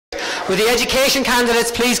Would the education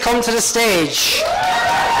candidates please come to the stage?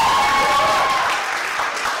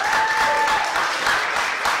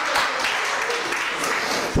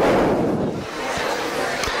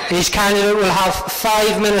 Each candidate will have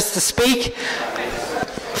 5 minutes to speak,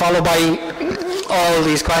 followed by all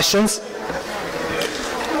these questions.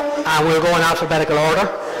 And we'll go in alphabetical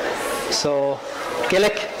order. So,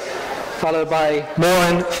 Gillick, followed by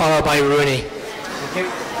Moran, followed by Rooney. Thank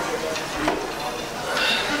you.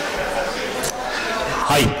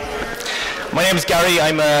 Hi, my name is Gary.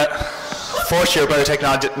 I'm a fourth-year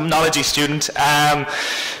biotechnology student.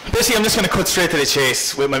 Basically, I'm just going to cut straight to the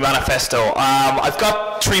chase with my manifesto. I've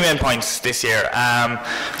got 3 main points this year.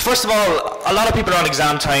 First of all, a lot of people around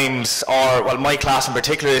exam times, or well, my class in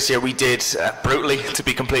particular this year, we did brutally, to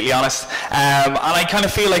be completely honest. And I kind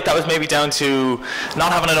of feel like that was maybe down to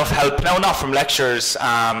not having enough help. No, not from lecturers,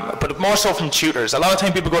 but more so from tutors. A lot of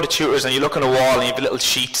time people go to tutors and you look on a wall and you have little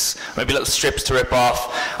sheets, maybe little strips to rip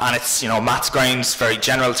off, and it's, you know, maths grinds, very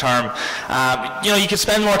general term. You know, you could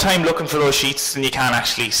spend more time looking for those sheets than you can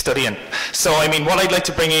actually studying. So, I mean, what I'd like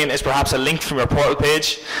to bring in is perhaps a link from your portal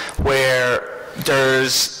page where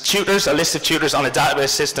there's tutors, a list of tutors on a database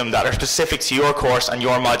system that are specific to your course and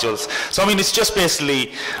your modules. So I mean, it's just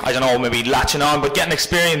basically, I don't know, maybe latching on, but getting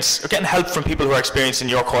experience or getting help from people who are experienced in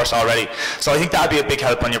your course already. So I think that'd be a big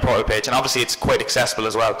help on your portal page, and obviously it's quite accessible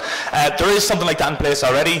as well. There is something like that in place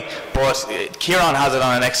already, but Kieran has it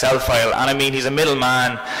on an Excel file, and I mean, he's a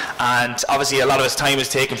middleman, and obviously a lot of his time is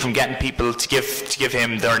taken from getting people to give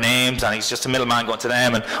him their names, and he's just a middleman going to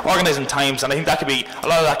them and organising times, and I think that could be, a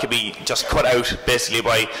lot of that could be just cut out basically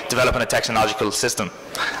by developing a technological system.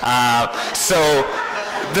 So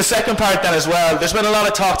the second part then as well, there's been a lot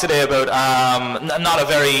of talk today about not a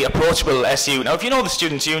very approachable SU. Now if you know the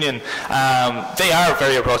Students' Union, they are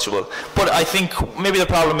very approachable, but I think maybe the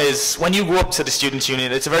problem is when you go up to the Students'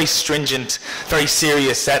 Union, it's a very stringent, very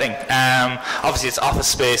serious setting. Obviously it's office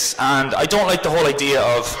space, and I don't like the whole idea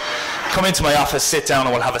of come into my office, sit down,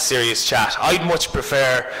 and we'll have a serious chat. I'd much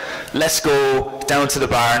prefer, let's go down to the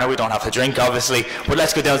bar. Now we don't have to drink obviously, but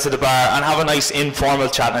let's go down to the bar and have a nice informal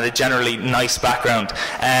chat in a generally nice background.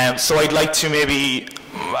 So I'd like to maybe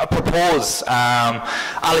propose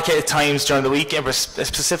allocated times during the week in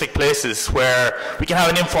specific places where we can have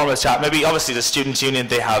an informal chat. Maybe obviously the Students' Union,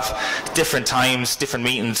 they have different times, different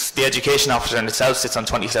meetings. The education officer in itself sits on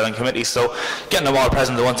 27 committees, so getting them all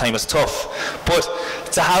present at one time is tough. But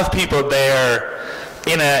to have people there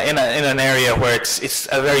in an area where it's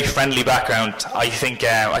a very friendly background, I think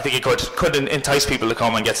it could entice people to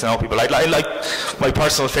come and get to know people. I like, my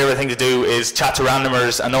personal favourite thing to do is chat to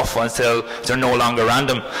randomers enough until they're no longer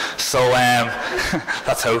random. So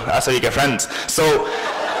that's how you get friends. So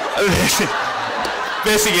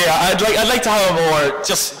basically, I'd like to have a more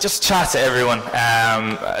just chat to everyone.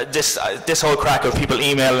 This whole crack of people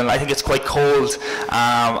emailing, I think it's quite cold,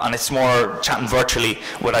 and it's more chatting virtually.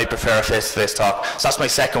 Would I prefer a face-to-face talk? So that's my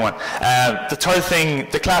second one. The third thing,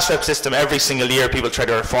 the class rep system. Every single year, people try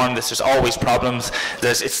to reform this. There's always problems.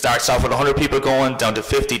 It starts off with 100 people going, down to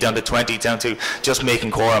 50, down to 20, down to just making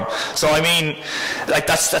quorum. So I mean, like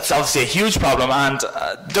that's obviously a huge problem, and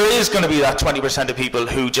there is going to be that 20% of people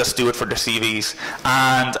who just do it for their CVs.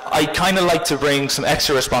 And I kind of like to bring some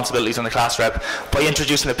extra responsibilities on the class rep by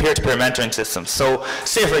introducing a peer-to-peer mentoring system. So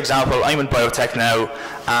say for example, I'm in biotech now,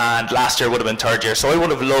 and last year would have been third year, so I would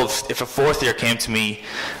have loved if a fourth year came to me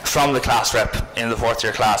from the class rep in the fourth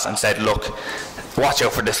year class and said, look, watch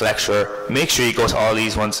out for this lecturer, make sure you go to all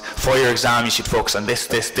these ones. For your exam you should focus on this,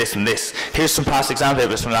 this, this and this. Here's some past exam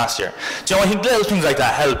papers from last year. Do you know, I think little things like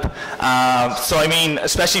that help. So I mean,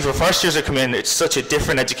 especially for first years that come in, it's such a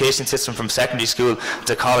different education system from secondary school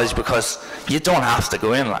to college, because you don't have to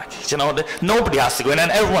go in, like, you know, nobody has to go in,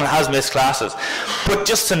 and everyone has missed classes. But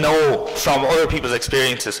just to know from other people's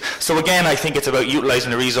experiences. So again, I think it's about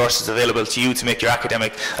utilising the resources available to you to make your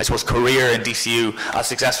academic, I suppose, career in DCU as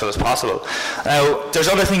successful as possible. There's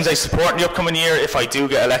other things I support in the upcoming year if I do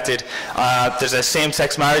get elected. There's a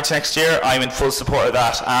same-sex marriage next year. I'm in full support of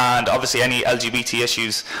that, and obviously any LGBT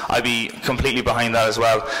issues, I'd be completely behind that as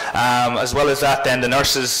well. As well as that, then the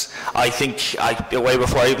nurses, I think, way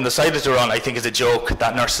before I even decided to run, I think it's a joke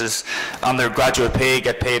that nurses on their graduate pay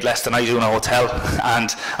get paid less than I do in a hotel.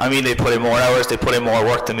 And I mean, they put in more hours, they put in more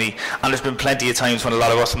work than me, and there's been plenty of times when a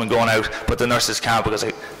lot of us have been going out, but the nurses can't because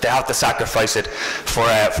they have to sacrifice it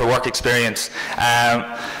for work experience.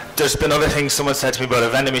 There's been other things. Someone said to me about a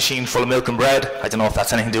vending machine full of milk and bread. I don't know if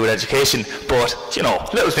that's anything to do with education, but you know,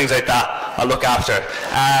 little things like that I'll look after.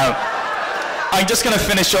 I'm just going to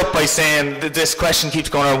finish up by saying that this question keeps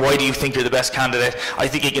going on, why do you think you're the best candidate? I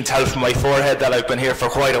think you can tell from my forehead that I've been here for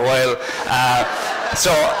quite a while.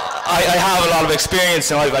 So I have a lot of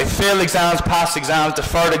experience. I failed exams, passed exams,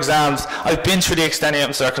 deferred exams. I've been through the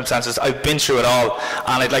extenuating circumstances. I've been through it all.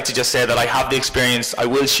 And I'd like to just say that I have the experience. I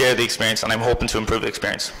will share the experience, and I'm hoping to improve the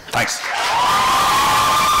experience. Thanks.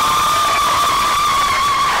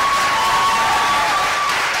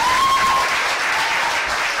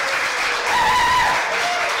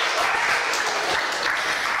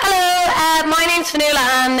 My name's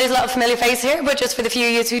Fanula, and there's a lot of familiar faces here, but just for the few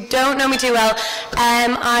of you who don't know me too well,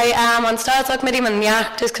 I am on Style Talk Committee, I'm on the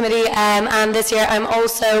Actors Committee, and this year I'm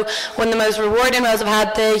also one of the most rewarding roles I've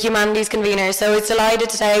had, the Humanities Convener. So it's delighted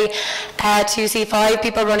today to see 5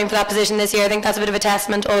 people running for that position this year. I think that's a bit of a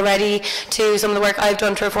testament already to some of the work I've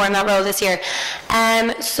done to reform that role this year.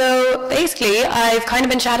 So basically, I've kind of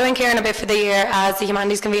been shadowing Kieran a bit for the year, as the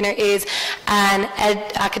Humanities Convener is an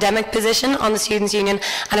academic position on the Students' Union,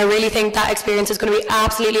 and I really think that experience is going to be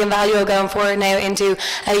absolutely invaluable going forward now into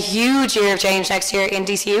a huge year of change next year in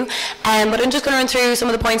DCU. But I'm just going to run through some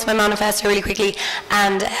of the points of my manifesto really quickly,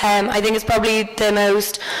 and I think it's probably the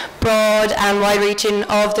most broad and wide-reaching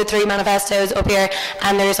of the 3 manifestos up here,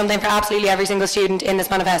 and there is something for absolutely every single student in this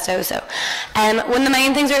manifesto. So one of the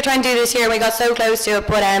main things we were trying to do this year, we got so close to it,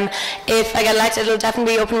 but if I get elected, it'll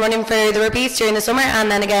definitely be up and running for the repeats during the summer, and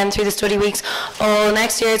then again through the study weeks all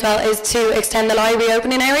next year as well, is to extend the library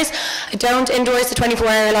opening hours. I don't endorse the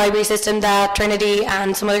 24-hour library system that Trinity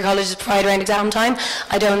and some other colleges provide around exam time.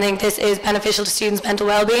 I don't think this is beneficial to students' mental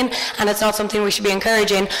well-being, and it's not something we should be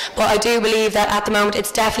encouraging, but I do believe that at the moment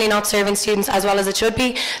it's definitely not serving students as well as it should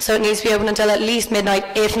be, so it needs to be open until at least midnight,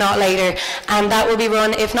 if not later, and that will be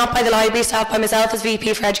run, if not by the library staff, by myself as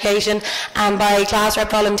VP for Education, and by class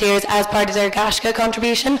rep volunteers as part of their GASHCA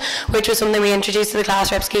contribution, which was something we introduced to the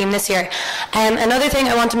class rep scheme this year. Another thing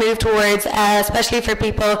I want to move towards, especially for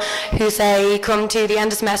people who say come to the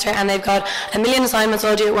end of semester and they've got a million assignments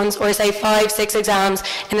all due at once, or say 5-6 exams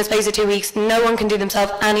in the space of 2 weeks, no one can do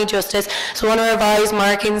themselves any justice. So I want to revise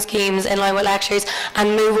marking schemes in line with lectures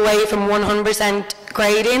and move away from 100%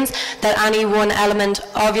 gradings, that any one element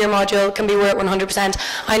of your module can be worth 100%.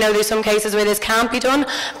 I know there's some cases where this can't be done,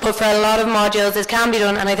 but for a lot of modules this can be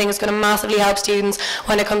done, and I think it's going to massively help students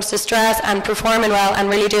when it comes to stress and performing well and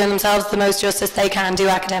really doing themselves the most justice they can do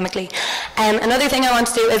academically. Another thing I want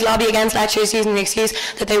to do is lobby against lecturers using the excuse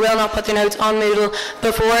that they will not put their notes on Moodle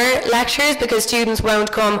before lectures because students won't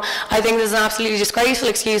come. I think this is an absolutely disgraceful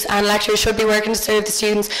excuse, and lecturers should be working to serve the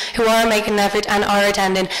students who are making an effort and are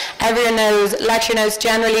attending. Everyone knows lecture notes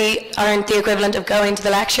generally aren't the equivalent of going to the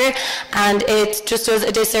lecture, and it just does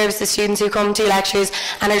a disservice to students who come to lectures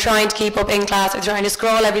and are trying to keep up in class or trying to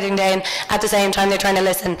scroll everything down at the same time they're trying to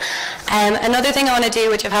listen. Another thing I want to do,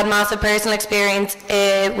 which I've had massive personal experience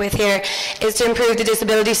with here, is to improve the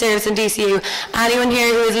disability service in DCU. Anyone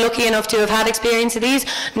here who is lucky enough to have had experience of these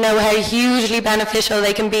know how hugely beneficial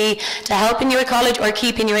they can be to helping you at college or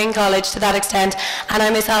keeping you in college to that extent. And I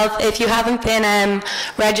myself, if you haven't been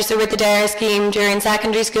registered with the DARE scheme during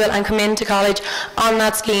secondary school and come into college on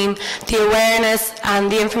that scheme, the awareness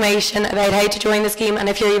and the information about how to join the scheme, and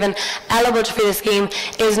if you're even eligible for the scheme,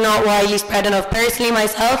 is not widely spread enough. Personally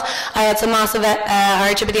myself, I had some massive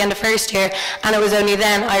hardship at the end of first year, and it was only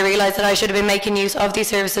then I realised that I should have been making use of these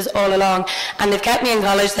services all along, and they've kept me in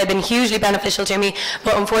college. They've been hugely beneficial to me,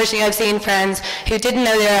 but unfortunately I've seen friends who didn't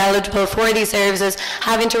know they were eligible for these services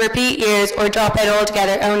having to repeat years or drop out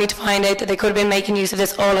altogether only to find out that they could have been making use of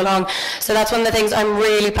this all along. So that's one of the things I'm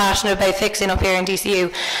really passionate about fixing up here in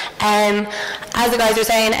DCU. As the guys are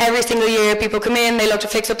saying, every single year people come in, they look to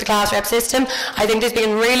fix up the class rep system. I think there's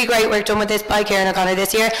been really great work done with this by Kieran O'Connor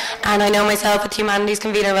this year, and I know myself with the Humanities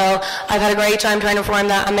Convener role, I've had a great time trying to reform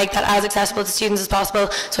that and make that as accessible to students as possible.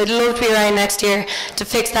 So I'd love to be around next year to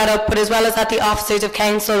fix that up, but as well as that, the officers of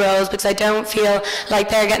council roles, because I don't feel like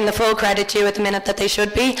they're getting the full credit due at the minute that they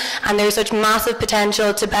should be, and there's such massive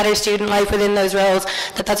potential to better student life within those roles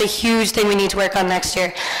that that's a huge thing we need to work on next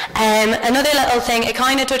year. Another little thing, it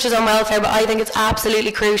kind of touches on welfare, but I think it's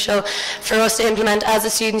absolutely crucial for us to implement as a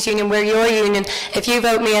students' union. We're your union. If you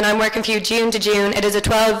vote me and I'm working for you June to June, it is a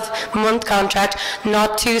 12-month contract,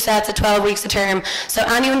 not 2 sets of 12 weeks a term. So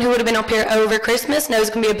anyone who would have been up here over Christmas knows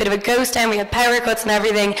it can be a bit of a ghost town. We had power cuts and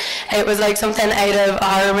everything. It was like something out of a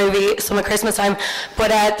horror movie some at Christmas time.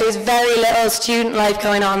 But there's very little student life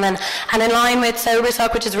going on then. And in line with Sober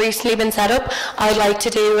Sock, which has recently been set up, I'd like to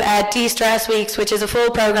do de-stress weeks, which is a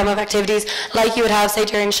full programme of activities like you would have, say,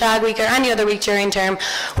 during Shag Week or any other week during term,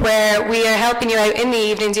 where we are helping you out in the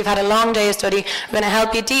evenings. You've had a long day of study. We're going to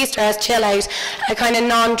help you de-stress, chill out, a kind of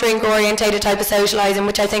non-drink orientated type of socialising,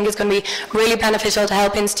 which I think is going to be really beneficial to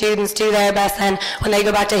helping students do their best then when they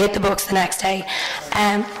go back to hit the books the next day.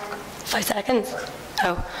 5 seconds.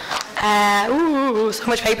 Oh. So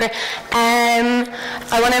much paper.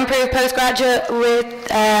 I want to improve postgraduate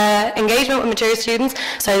with engagement with mature students.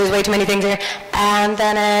 Sorry, there's way too many things here. And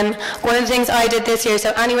then one of the things I did this year,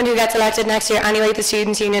 so anyone who gets elected next year, anyway, the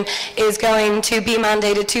Students' Union is going to be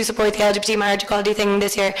mandated to support the LGBT marriage equality thing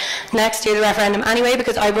this year. Next year, the referendum anyway,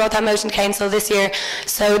 because I brought that motion to council this year.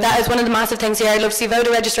 So that is one of the massive things here. I'd love to see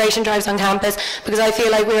voter registration drives on campus, because I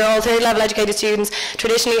feel like we're all third level educated students.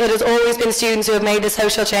 Traditionally, it has always been students who have made the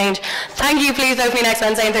social change. Thank you. Please vote for me next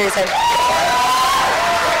Wednesday and Thursday.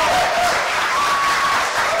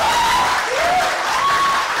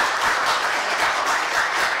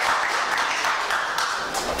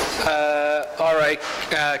 Alright,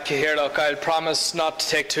 Cahir, look, I'll promise not to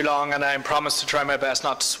take too long, and I promise to try my best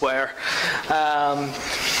not to swear.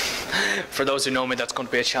 For those who know me, that's going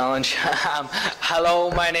to be a challenge.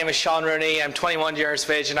 Hello, my name is Sean Rooney. I'm 21 years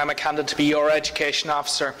of age and I'm a candidate to be your education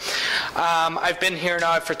officer. I've been here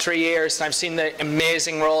now for 3 years and I've seen the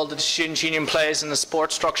amazing role that the Students' Union plays in the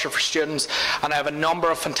support structure for students, and I have a number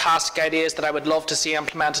of fantastic ideas that I would love to see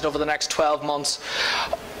implemented over the next 12 months.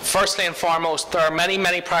 Firstly and foremost, there are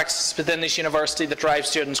many practices within this university that drive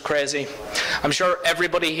students crazy. I'm sure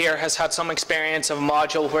everybody here has had some experience of a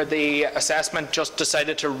module where the assessment just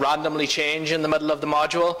decided to randomly change in the middle of the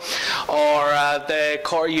module,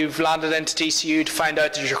 or you've landed into DCU to find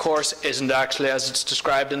out that your course isn't actually as it's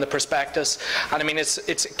described in the prospectus. And I mean,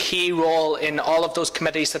 it's a key role in all of those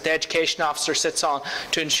committees that the education officer sits on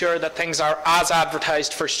to ensure that things are as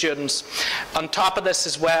advertised for students. On top of this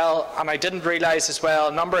as well, and I didn't realise as well,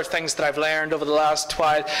 a number of things that I've learned over the last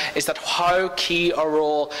while is that how key a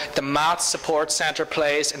role the Maths Support Centre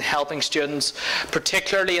plays in helping students,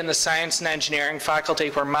 particularly in the science and engineering faculty,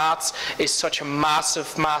 where maths is such a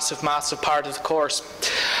massive part of the course.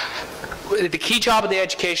 The key job of the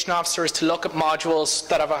education officer is to look at modules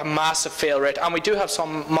that have a massive fail rate, and we do have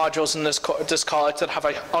some modules in this college that have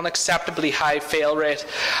an unacceptably high fail rate,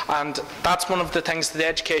 and that's one of the things that the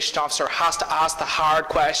education officer has to ask the hard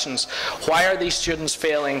questions. Why are these students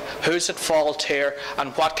failing? Who's at fault here?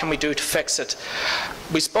 And what can we do to fix it?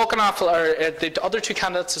 We spoke an awful, the other two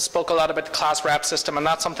candidates have spoke a lot about the class rep system, and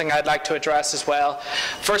that's something I'd like to address as well.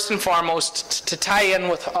 First and foremost, to tie in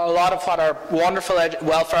with a lot of what our wonderful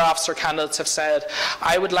welfare officer candidates have said,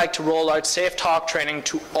 I would like to roll out safe talk training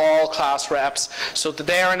to all class reps so that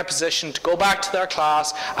they are in a position to go back to their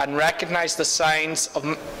class and recognise the signs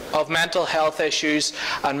of mental health issues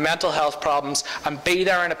and mental health problems, and be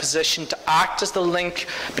there in a position to act as the link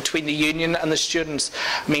between the union and the students.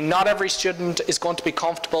 I mean, not every student is going to be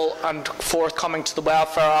comfortable and forthcoming to the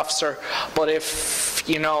welfare officer, but if,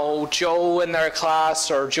 you know, Joe in their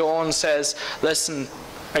class or Joan says, listen,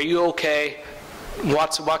 are you okay?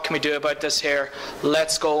 What can we do about this here?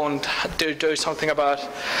 Let's go and do something about it.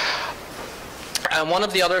 And one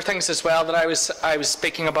of the other things as well that I was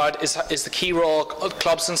speaking about is the key role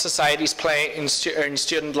clubs and societies play in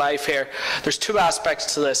student life here. There's two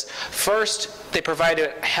aspects to this. First, they provide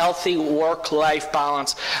a healthy work-life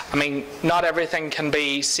balance. I mean, not everything can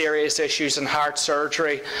be serious issues and heart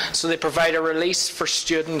surgery, so they provide a release for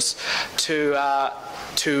students to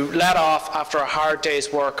let off after a hard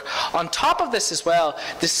day's work. On top of this as well,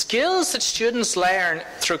 the skills that students learn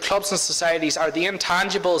through clubs and societies are the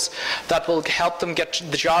intangibles that will help them get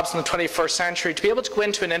the jobs in the 21st century. To be able to go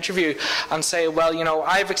into an interview and say, well, you know,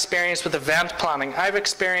 I've experience with event planning, I've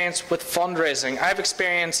experience with fundraising, I've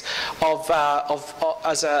experience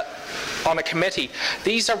on a committee.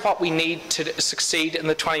 These are what we need to succeed in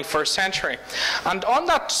the 21st century. And on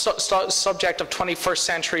that subject of 21st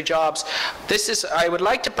century jobs, I would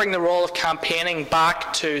like to bring the role of campaigning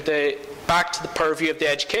back to the purview of the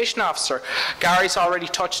education officer. Gary's already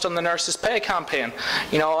touched on the nurses' pay campaign.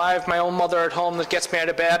 You know, I have my own mother at home that gets me out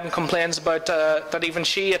of bed and complains about that even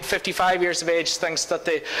she at 55 years of age thinks that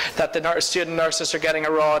the student nurses are getting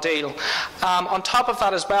a raw deal. On top of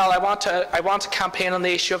that as well, I want to campaign on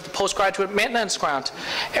the issue of the postgraduate maintenance grant.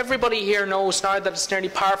 Everybody here knows now that it's nearly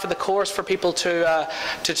par for the course for people to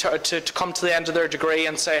come to the end of their degree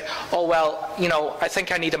and say, oh well, you know, I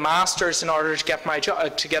think I need a master's in order to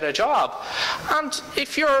get a job. And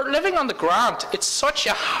if you're living on the grant, it's such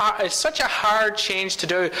a hard change to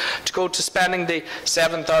do, to go to spending the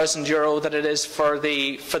 €7,000 that it is for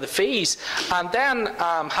the fees, and then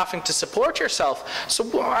having to support yourself.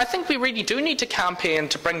 So I think we really do need to campaign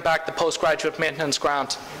to bring back the postgraduate maintenance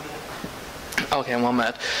grant. Okay, 1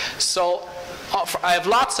 minute. So I have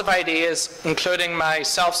lots of ideas, including my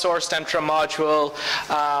self-sourced intro module,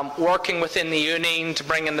 working within the union to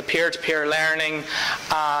bring in the peer-to-peer learning,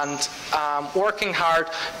 and working hard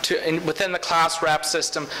within the class rep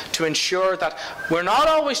system to ensure that we're not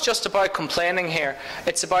always just about complaining here.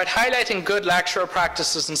 It's about highlighting good lecturer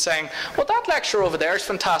practices and saying, well, that lecturer over there is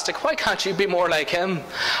fantastic, why can't you be more like him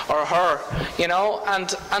or her? You know,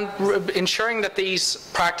 and ensuring that these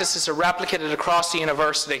practices are replicated across the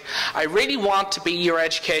university. I really want to be your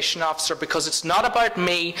education officer because it's not about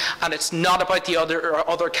me and it's not about the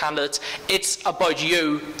other candidates. It's about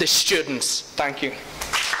you, the students. Thank you.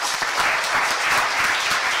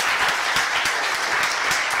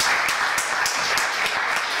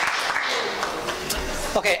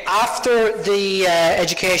 Okay, after the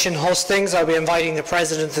education hustings, I'll be inviting the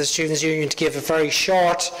President of the Students' Union to give a very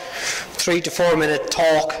short 3 to 4 minute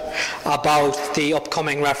talk about the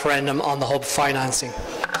upcoming referendum on the hub financing.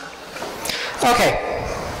 Okay.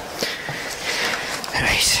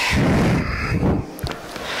 Right.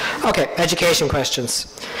 Okay, education questions.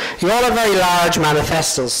 You all have very large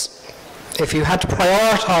manifestos. If you had to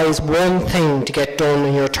prioritise one thing to get done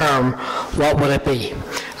in your term, what would it be?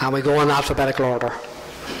 And we go in alphabetical order.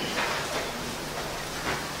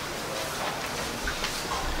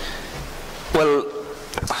 Well,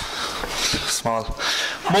 small.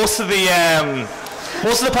 Most of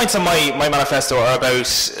the points on my manifesto are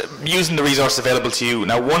about using the resources available to you.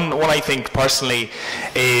 Now, one I think personally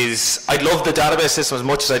is I'd love the database system as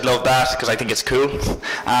much as I'd love that because I think it's cool.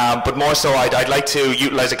 But more so, I'd like to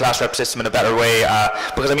utilise the class rep system in a better way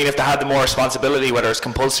because I mean, if they had the more responsibility, whether it's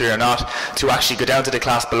compulsory or not, to actually go down to the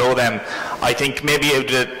class below them, I think maybe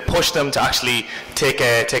it would push them to actually take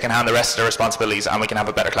in hand the rest of their responsibilities, and we can have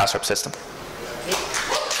a better class rep system.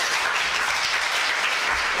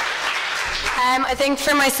 I think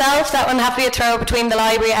for myself that one would have to be a throw between the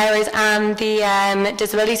library hours and the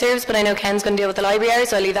disability service, but I know Ken's going to deal with the library hours,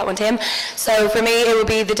 so I'll leave that one to him. So for me it would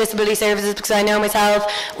be the disability services, because I know myself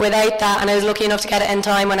without that, and I was lucky enough to get it in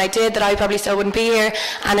time when I did, that I probably still wouldn't be here,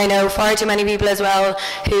 and I know far too many people as well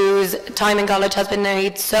whose time in college has been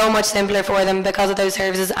made so much simpler for them because of those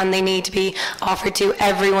services, and they need to be offered to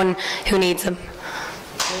everyone who needs them.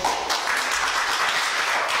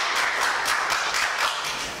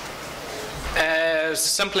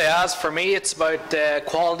 Simply as, for me, it's about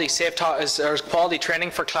quality quality training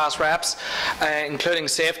for class reps, including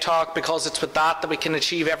Safe Talk, because it's with that we can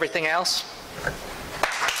achieve everything else.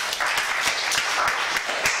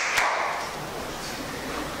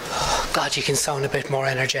 God, you can sound a bit more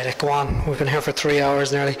energetic. Go on, we've been here for 3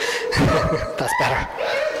 hours nearly. That's better.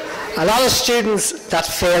 A lot of students that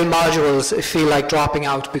fail modules feel like dropping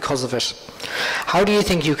out because of it. How do you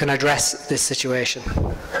think you can address this situation?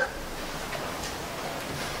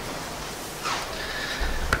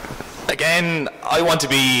 Again, I want to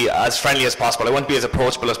be as friendly as possible. I want to be as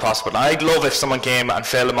approachable as possible. I'd love if someone came and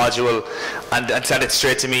failed a module and said it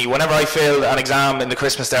straight to me. Whenever I failed an exam in the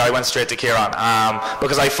Christmas day, I went straight to Kieran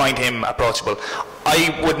because I find him approachable.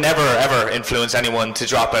 I would never ever influence anyone to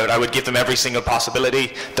drop out. I would give them every single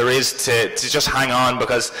possibility there is to just hang on,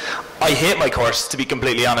 because I hate my course, to be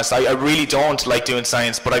completely honest. I really don't like doing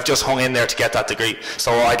science, but I've just hung in there to get that degree.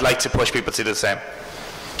 So I'd like to push people to do the same.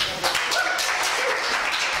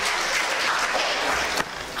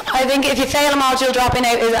 I think if you fail a module, dropping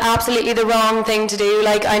out is absolutely the wrong thing to do.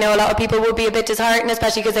 Like, I know a lot of people will be a bit disheartened,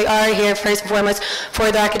 especially because they are here first and foremost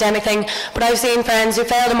for the academic thing, but I've seen friends who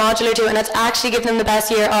failed a module or two and it's actually given them the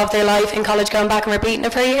best year of their life in college, going back and repeating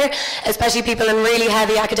it for a year, especially people in really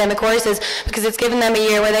heavy academic courses, because it's given them a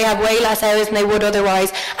year where they have way less hours than they would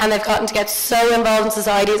otherwise, and they've gotten to get so involved in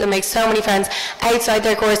societies and make so many friends outside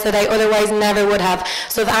their course that they otherwise never would have.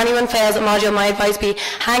 So if anyone fails a module, my advice would be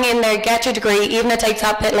hang in there, get your degree, even if it takes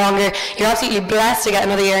that bit longer. You're absolutely blessed to get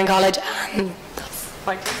another year in college, and that's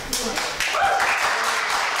fine.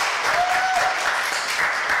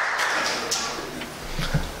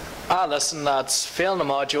 Listen, lads, failing a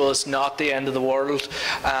module is not the end of the world.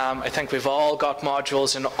 I think we've all got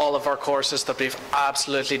modules in all of our courses that we've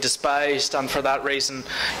absolutely despised, and for that reason,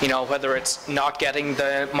 you know, whether it's not getting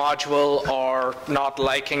the module or not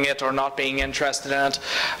liking it or not being interested in it,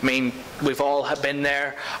 I mean, we've all been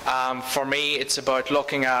there. For me, it's about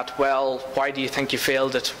looking at, well, why do you think you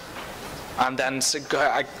failed it? And then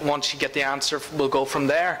once you get the answer, we'll go from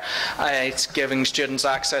there. It's giving students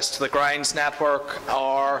access to the Grinds network,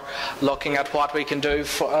 or looking at what we can do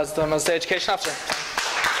as them as the education officer.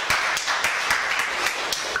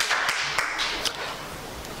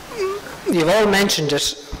 You've all mentioned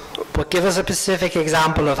it, but give us a specific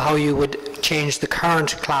example of how you would change the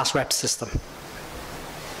current class rep system.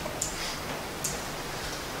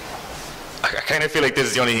 I kind of feel like this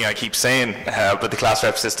is the only thing I keep saying about the class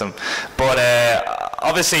rep system. But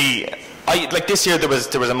obviously, like this year there was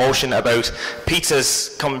a motion about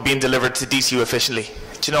pizzas being delivered to DCU efficiently.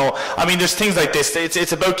 Do you know, I mean, there's things like this.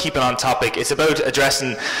 It's about keeping on topic. It's about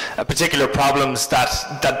addressing particular problems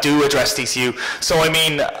that do address DCU. So I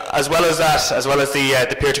mean, as well as that, as well as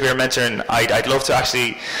the peer-to-peer mentoring, I'd love to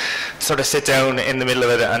actually sort of sit down in the middle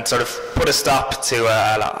of it and sort of put a stop to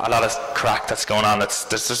a lot of crack that's going on.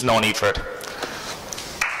 There's no need for it.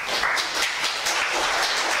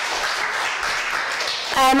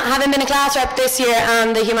 Having been a class rep this year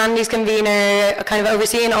and the humanities convener, kind of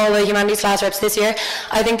overseeing all the humanities class reps this year,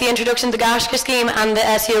 I think the introduction to the GASHKA scheme and the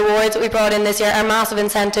SU awards that we brought in this year are massive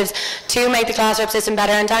incentives to make the class rep system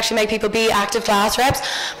better and to actually make people be active class reps.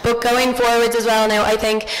 But going forwards as well now, I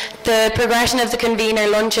think the progression of the convener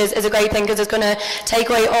lunches is a great thing because it's going to take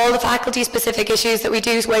away all the faculty specific issues that we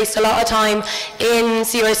do waste a lot of time in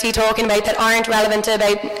CRC talking about that aren't relevant to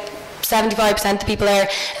about 75% of the people there.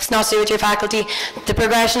 It's not to do with your faculty. The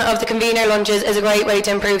progression of the convener lunches is a great way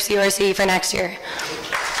to improve CRC for next year.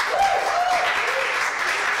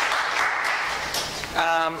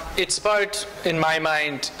 It's about, in my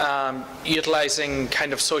mind, utilising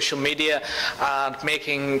kind of social media and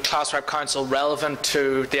making Class Rep Council relevant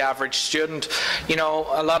to the average student. You know,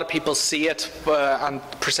 a lot of people see it and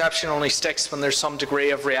perception only sticks when there's some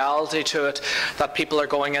degree of reality to it, that people are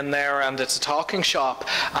going in there and it's a talking shop,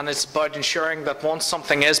 and it's about ensuring that once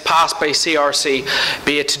something is passed by CRC,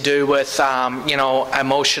 be it to do with you know, a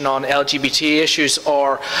motion on LGBT issues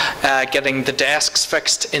or getting the desks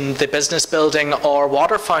fixed in the business building or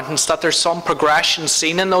water fountains, that there's some progression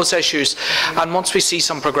seen in those issues, and once we see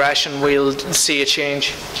some progression we'll see a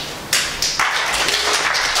change.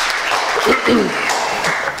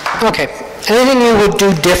 Okay, anything you would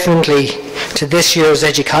do differently to this year's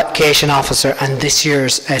education officer and this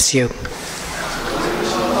year's SU?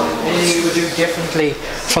 Anything you would do differently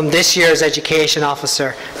from this year's education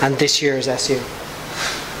officer and this year's SU?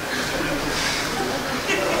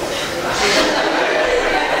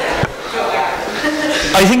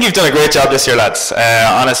 I think you've done a great job this year, lads.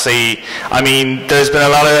 Honestly, I mean, there's been a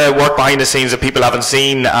lot of work behind the scenes that people haven't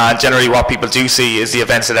seen, and generally what people do see is the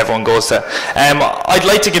events that everyone goes to. I'd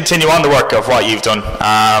like to continue on the work of what you've done,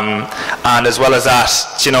 and as well as that,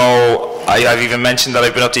 you know, I've even mentioned that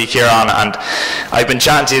I've been up to you, Kieran, and I've been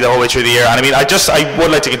chatting to you the whole way through the year, and I mean, I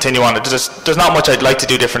would like to continue on. There's not much I'd like to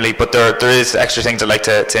do differently, but there is extra things I'd like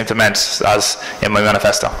to implement as in my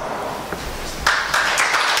manifesto.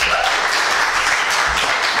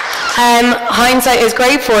 Hindsight is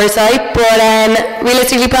great foresight, but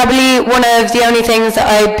realistically probably one of the only things that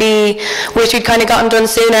wish we'd kind of gotten done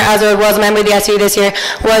sooner, as I was a member of the SU this year,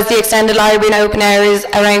 was the extended library and open hours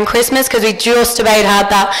around Christmas, because we just about had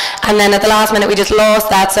that, and then at the last minute we just lost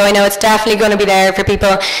that. So I know it's definitely going to be there for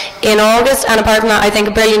people in August, and apart from that I think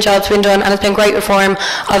a brilliant job's been done, and it's been great reform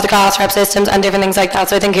of the class rep systems and different things like that.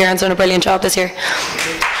 So I think Kieran's done a brilliant job this year.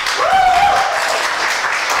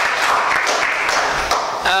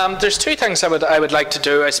 There's two things I would like to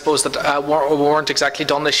do, I suppose, that weren't exactly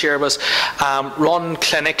done this year, was run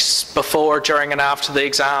clinics before, during and after the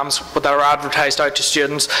exams, but that are advertised out to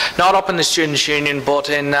students, not up in the Students' Union, but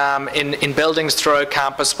in buildings throughout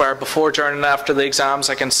campus, where before, during and after the exams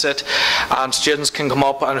I can sit and students can come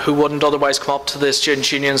up, and who wouldn't otherwise come up to the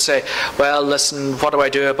Students' Union and say, well, listen, what do I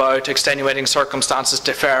do about extenuating circumstances,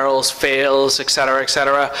 deferrals, fails, etc.,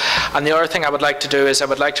 etc. And the other thing I would like to do is I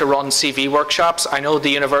would like to run CV workshops. I know the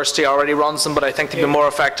university already runs them, but I think they'd be more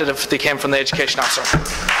effective if they came from the education officer.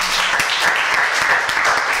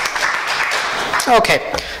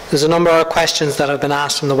 Okay, there's a number of questions that have been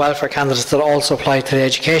asked from the welfare candidates that also apply to the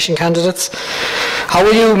education candidates. How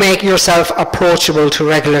will you make yourself approachable to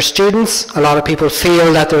regular students? A lot of people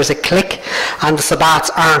feel that there's a clique and the Sabbats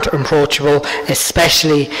aren't approachable,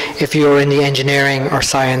 especially if you're in the engineering or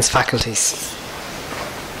science faculties.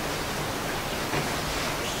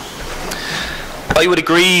 I would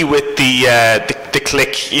agree with the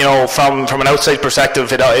clique. You know, from an outside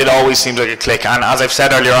perspective, it always seems like a clique. And as I've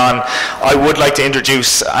said earlier on, I would like to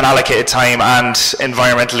introduce an allocated time and not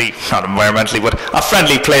environmentally, but a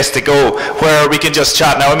friendly place to go where we can just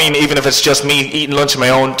chat. Now, I mean, even if it's just me eating lunch on my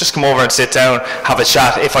own, just come over and sit down, have a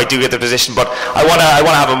chat if I do get the position. But I want to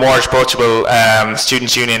have a more approachable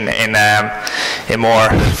Students' Union in more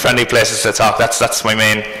friendly places to talk. That's my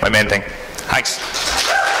main thing. Thanks.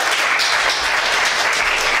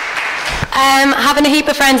 Having a heap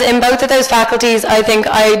of friends in both of those faculties, I think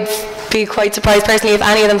I'd be quite surprised personally if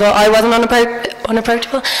any of them thought I wasn't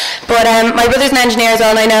unapproachable. But my brother's an engineer as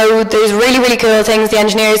well, and I know there's really, really cool things the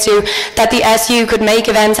engineers do that the SU could make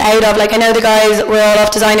events out of. Like, I know the guys were all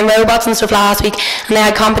off designing robots and stuff last week, and they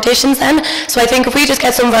had competitions then. So I think if we just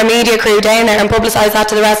get some of our media crew down there and publicise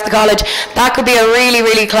that to the rest of the college, that could be a really,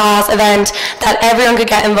 really class event that everyone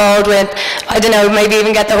could get involved with. I don't know, maybe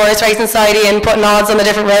even get the Horse Racing Society and putting odds on the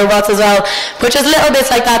different robots as well. But just little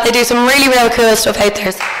bits like that, they do some really, real cool stuff out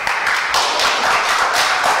there.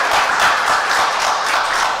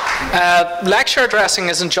 Lecture addressing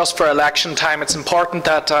isn't just for election time. It's important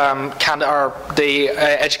that the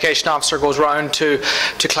education officer goes round to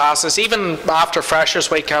classes, even after Freshers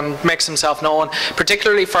Week, and makes himself known,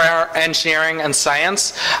 particularly for our engineering and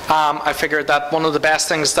science. I figured that one of the best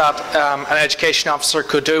things that an education officer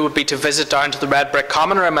could do would be to visit down to the Red Brick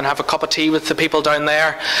Common Room and have a cup of tea with the people down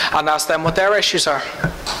there and ask them what their issues are.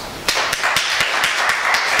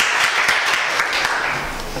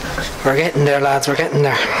 We're getting there, lads, we're getting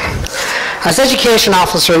there. As education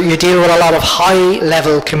officer, you deal with a lot of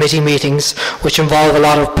high-level committee meetings which involve a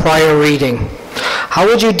lot of prior reading. How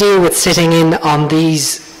would you deal with sitting in on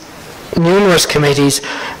these numerous committees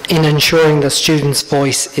in ensuring the students'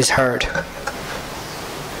 voice is heard?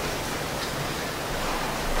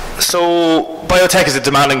 So, biotech is a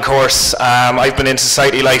demanding course. I've been in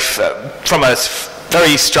society life from a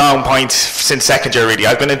very strong point since second year, really.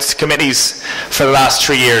 I've been into committees for the last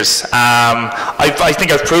 3 years. I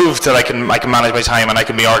think I've proved that I can manage my time and I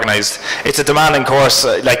can be organised. It's a demanding course,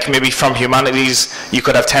 like maybe from humanities, you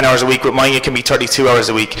could have 10 hours a week. With mine, it can be 32 hours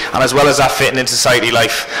a week. And as well as that fitting into society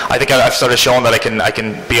life, I think I've sort of shown that I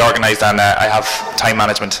can be organised and I have time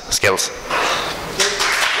management skills.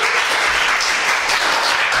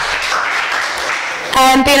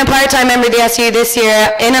 Being a part-time member of the SU this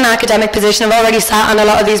year in an academic position, I've already sat on a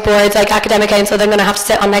lot of these boards, like Academic Council, that I'm going to have to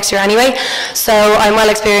sit on next year anyway. So I'm well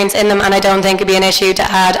experienced in them, and I don't think it'd be an issue to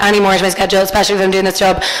add any more to my schedule, especially if I'm doing this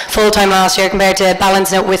job full-time last year compared to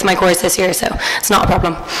balancing it with my course this year, so it's not a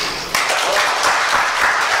problem.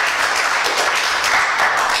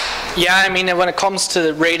 Yeah, I mean, when it comes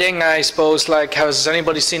to reading, I suppose, like, has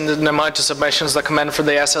anybody seen the amount of submissions that come in for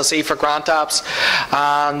the SLC for grant apps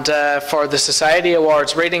and for the Society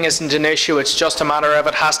Awards? Reading isn't an issue, it's just a matter of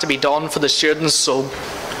it has to be done for the students, so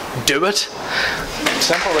do it.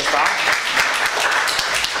 Simple as that.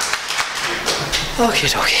 Okay.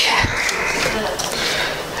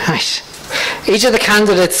 Right. Each of the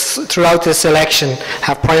candidates throughout this election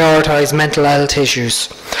have prioritised mental health issues.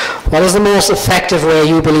 What is the most effective way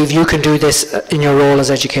you believe you can do this in your role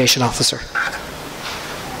as education officer?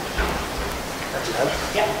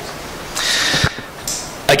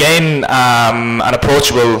 Again, an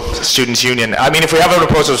approachable students' union. I mean, if we have an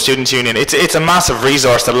approachable students' union, it's a massive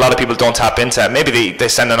resource that a lot of people don't tap into. Maybe they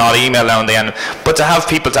send an odd email now and then, but to have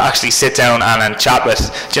people to actually sit down and chat with,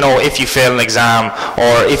 you know, if you fail an exam,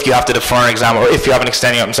 or if you have to defer an exam, or if you have an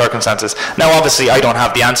extenuating circumstances. Now, obviously, I don't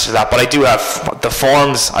have the answer to that, but I do have the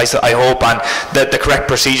forms, I hope, and the correct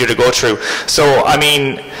procedure to go through. So, I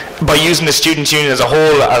mean, by using the students' union as a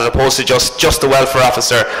whole, as opposed to just the welfare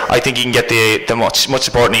officer, I think you can get the much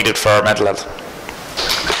support needed for mental health.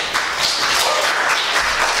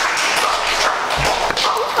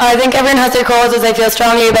 I think everyone has their causes they feel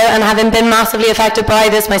strongly about, and having been massively affected by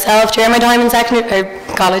this myself during my time in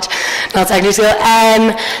college, not secondary school,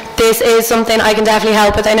 this is something I can definitely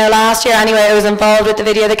help with. I know last year anyway I was involved with the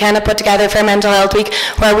video that Kenneth put together for Mental Health Week,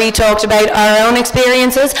 where we talked about our own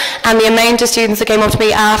experiences, and the amount of students that came up to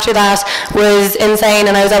me after that was insane,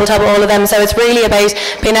 and I was able to help all of them. So it's really about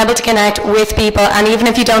being able to connect with people, and even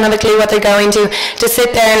if you don't have a clue what they're going to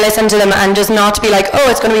sit there and listen to them, and just not to be like, oh,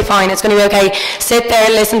 it's going to be fine, it's going to be okay. Sit there,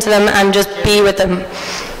 listen to them, and just be with them.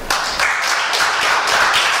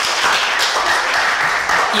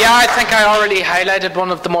 Yeah, I think I already highlighted one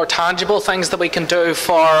of the more tangible things that we can do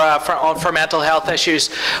for mental health issues,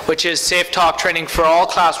 which is safe talk training for all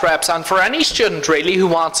class reps and for any student really who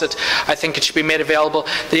wants it. I think it should be made available.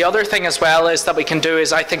 The other thing as well is that we can do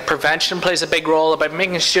is, I think prevention plays a big role about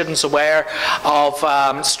making students aware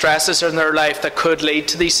of stresses in their life that could lead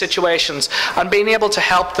to these situations, and being able to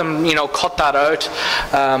help them, you know, cut that out.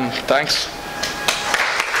 Thanks.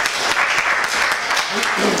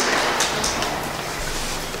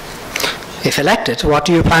 If elected, what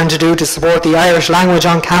do you plan to do to support the Irish language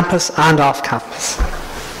on campus and off campus?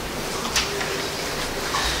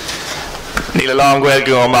 Níl long Gael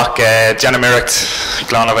Guamach, Jenna Merritt,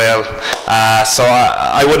 Glonavale. So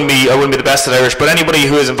I wouldn't be the best at Irish, but anybody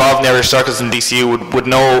who is involved in Irish circles in DCU would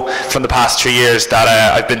know from the past 3 years that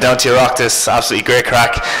I've been down to Oireachtas, absolutely great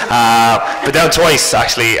crack. Been down twice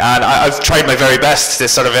actually, and I've tried my very best to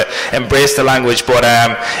sort of embrace the language, but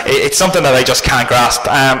it's something that I just can't grasp.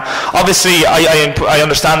 Obviously, I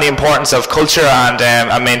understand the importance of culture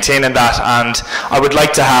and maintaining that, and I would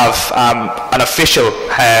like to have an official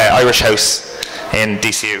Irish house in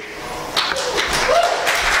DCU.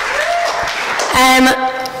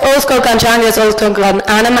 Ulscoch an Teangas, Ulscoch an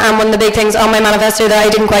Anam, and one of the big things on my manifesto that I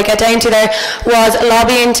didn't quite get down to there was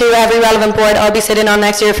lobbying to every relevant board I'll be sitting on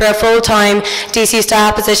next year for a full-time DC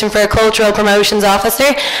staff position for a cultural promotions officer.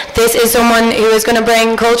 This is someone who is going to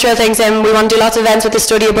bring cultural things in. We want to do lots of events with the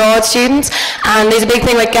study abroad students, and there's a big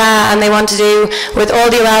thing with GA, and they want to do with all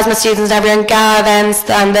the Erasmus students and everyone GA events,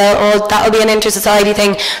 and that will be an inter-society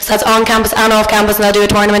thing. So that's on campus and off campus, and they'll do a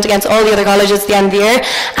tournament against all the other colleges at the end of the year.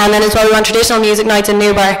 And then as well, we want traditional music nights in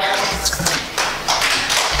Newbar.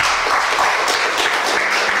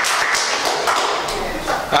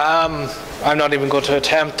 I'm not even going to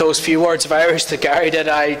attempt those few words of Irish that Gary did.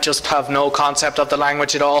 I just have no concept of the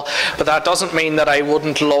language at all. But that doesn't mean that I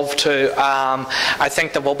wouldn't love to. I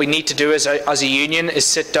think that what we need to do as a union is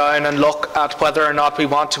sit down and look at whether or not we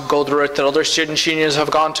want to go the route that other students' unions have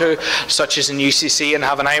gone to, such as in UCC, and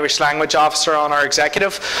have an Irish language officer on our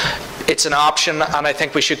executive. It's an option, and I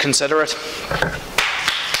think we should consider it.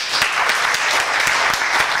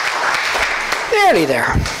 Nearly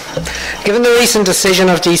there. Given the recent decision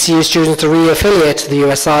of DCU students to re-affiliate to the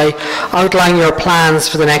USI, outline your plans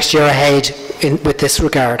for the next year ahead in this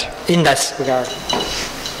regard.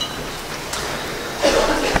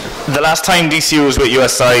 The last time DCU was with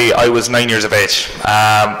USI, I was 9 years of age.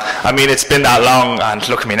 I mean, it's been that long, and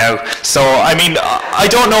look at me now. So, I mean, I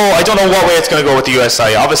don't know what way it's going to go with the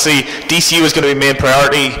USI. Obviously, DCU is going to be main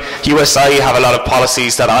priority. USI have a lot of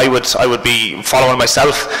policies that I would be following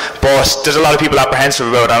myself, but there's a lot of people apprehensive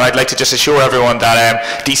about it, and I'd like to just assure everyone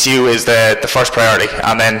that DCU is the first priority,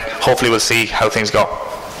 and then hopefully we'll see how things go.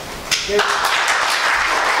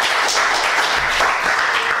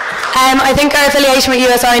 I think our affiliation with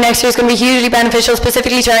USI next year is going to be hugely beneficial,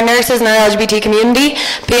 specifically to our nurses and our LGBT community.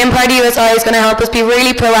 Being part of USI is going to help us be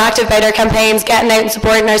really proactive about our campaigns, getting out and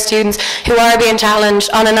supporting our students who are being challenged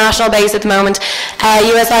on a national basis at the moment.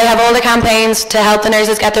 USI have all the campaigns to help the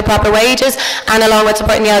nurses get their proper wages, and along with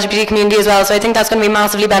supporting the LGBT community as well. So I think that's going to be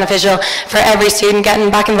massively beneficial for every student getting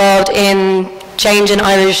back involved in changing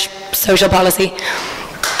Irish social policy.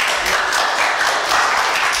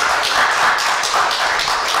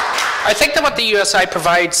 I think that what the USI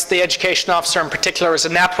provides the education officer in particular is a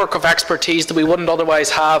network of expertise that we wouldn't otherwise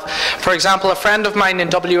have. For example, a friend of mine in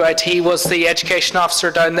WIT was the education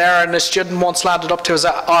officer down there, and a student once landed up to his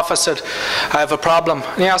office and said, "I have a problem."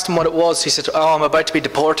 And he asked him what it was. He said, "Oh, I'm about to be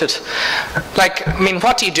deported." Like, I mean,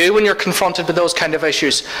 what do you do when you're confronted with those kind of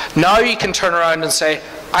issues? Now you can turn around and say,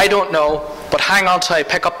 "I don't know, but hang on till I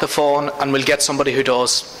pick up the phone and we'll get somebody who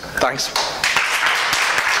does." Thanks.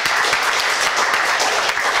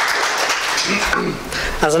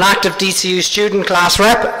 As an active DCU student class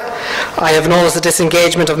rep, I have noticed the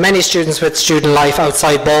disengagement of many students with student life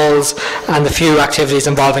outside balls and the few activities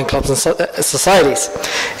involving clubs and societies.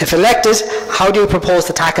 If elected, how do you propose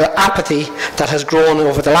to tackle apathy that has grown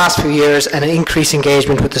over the last few years and increase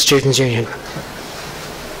engagement with the Students' Union?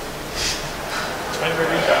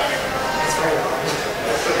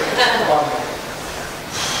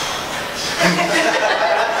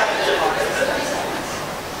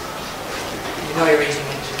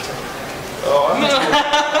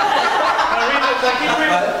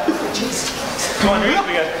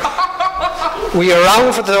 Were you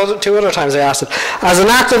around for the two other times I asked it? As an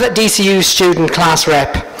active DCU student class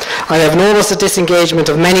rep, I have noticed the disengagement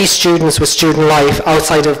of many students with student life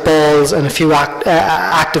outside of balls and a few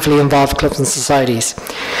actively involved clubs and societies.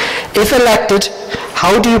 If elected,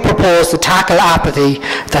 how do you propose to tackle apathy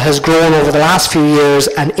that has grown over the last few years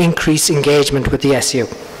and increase engagement with the SU? You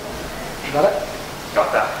got it?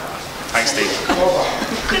 Got that. Thanks, Steve.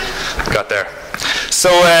 Got there. So,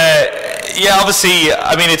 yeah, obviously,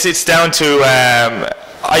 I mean, it's down to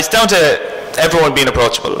everyone being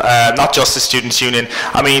approachable, not just the Students' Union.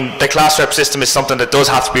 I mean, the class rep system is something that does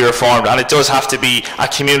have to be reformed, and it does have to be a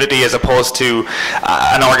community as opposed to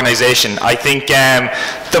an organisation. I think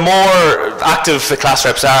the more active the class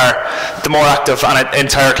reps are, the more active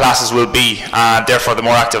entire classes will be, and therefore the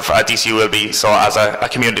more active DCU will be, so as a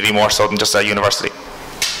community more so than just a university.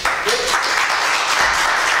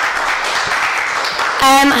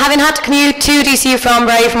 Having had to commute to DCU from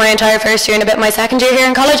Bray for my entire first year and a bit my second year here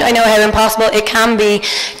in college, I know how impossible it can be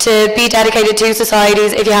to be dedicated to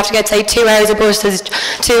societies if you have to get, say, 2 hours of buses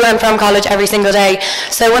to and from college every single day.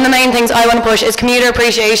 So one of the main things I want to push is commuter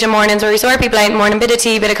appreciation mornings, where we sort people out in the morning, bit of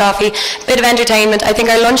tea, bit of coffee, bit of entertainment. I think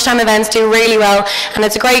our lunchtime events do really well, and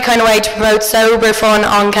it's a great kind of way to promote sober fun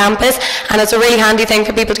on campus, and it's a really handy thing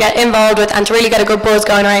for people to get involved with and to really get a good buzz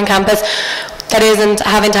going around campus that isn't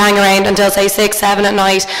having to hang around until, say, 6, 7 at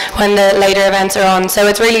night when the later events are on. So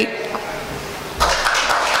it's really...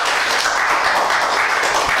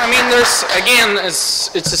 I mean, there's, again,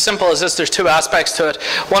 it's as simple as this. There's two aspects to it.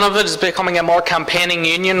 One of it is becoming a more campaigning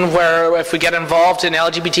union, where if we get involved in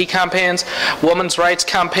LGBT campaigns, women's rights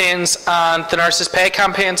campaigns, and the nurses' pay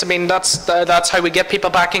campaigns, I mean, that's how we get people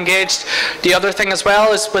back engaged. The other thing as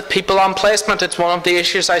well is with people on placement. It's one of the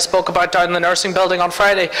issues I spoke about down in the nursing building on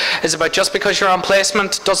Friday, is about just because you're on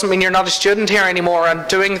placement doesn't mean you're not a student here anymore,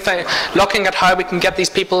 and looking at how we can get these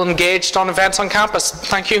people engaged on events on campus.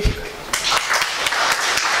 Thank you.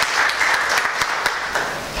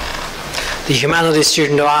 The humanities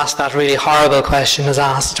student who asked that really horrible question is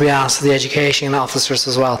asked to be asked of the education officers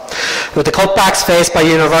as well. With the cutbacks faced by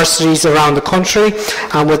universities around the country,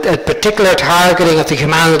 and with a particular targeting of the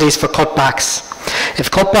humanities for cutbacks, if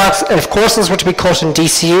courses were to be cut in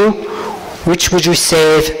DCU, which would you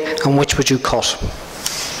save and which would you cut?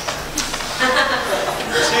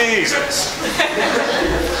 Jesus.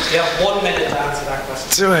 You have 1 minute to answer that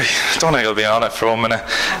question. I don't think I'll be on it for 1 minute.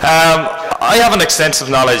 I have an extensive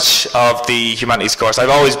knowledge of the humanities course. I've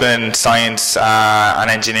always been in science and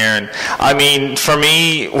engineering. I mean, for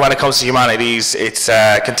me, when it comes to humanities, it's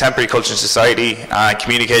contemporary culture and society and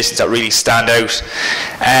communications that really stand out.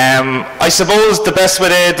 I suppose the best way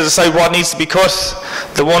to decide what needs to be cut,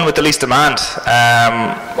 the one with the least demand.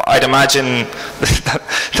 I'd imagine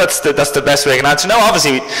that's the best way I can answer. No,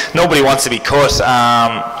 obviously, nobody wants to be cut.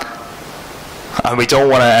 And we don't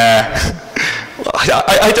want to...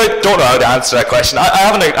 I don't know how to answer that question. I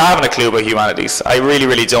haven't a clue about humanities. I really,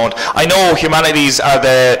 really don't. I know humanities are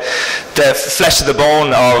the flesh of the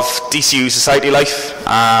bone of DCU society life,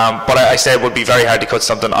 but I say it would be very hard to cut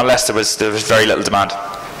something unless there was very little demand.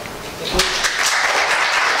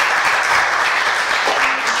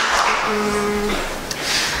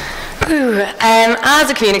 As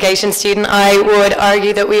a communication student, I would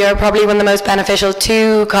argue that we are probably one of the most beneficial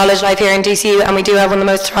to college life here in DCU, and we do have one of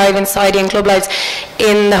the most thriving society and club lives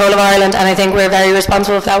in the whole of Ireland, and I think we're very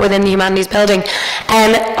responsible for that within the humanities building.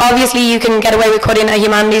 Obviously you can get away with cutting a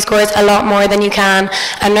humanities course a lot more than you can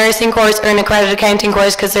a nursing course or an accredited accounting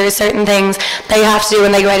course, because there are certain things they have to do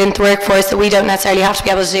when they go out into the workforce that we don't necessarily have to be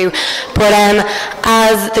able to do. But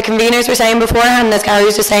as the conveners were saying beforehand, and as Gary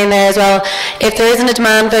was just saying there as well, if there isn't a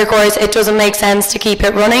demand for a course, it doesn't make sense to keep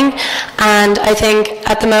it running. And I think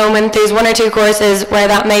at the moment there's 1 or 2 courses where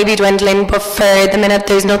that may be dwindling, but for the minute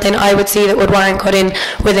there's nothing I would see that would warrant cutting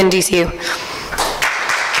within DCU.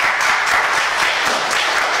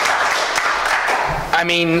 I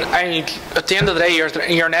mean, at the end of the day,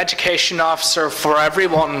 you're an education officer for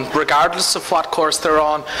everyone, regardless of what course they're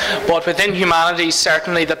on. But within humanities,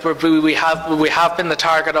 certainly that we have been the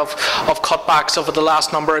target of cutbacks over the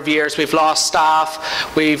last number of years. We've lost staff,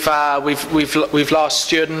 we've lost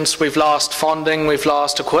students, we've lost funding, we've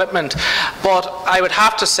lost equipment. But I would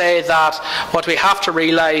have to say that what we have to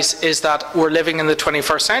realise is that we're living in the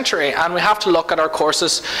 21st century, and we have to look at our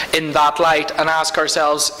courses in that light and ask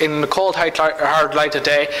ourselves, in the cold hard light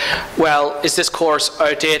today, well, is this course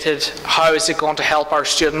outdated? How is it going to help our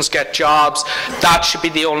students get jobs? That should be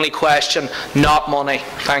the only question, not money.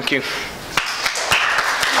 Thank you.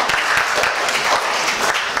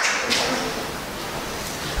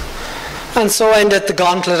 And so ended the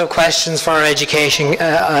gauntlet of questions for our education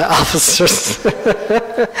officers.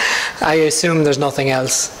 I assume there's nothing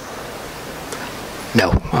else.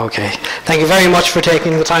 No, okay. Thank you very much for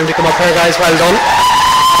taking the time to come up here, guys. Well done.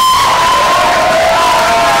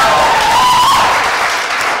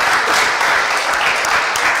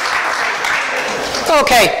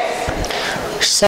 Okay.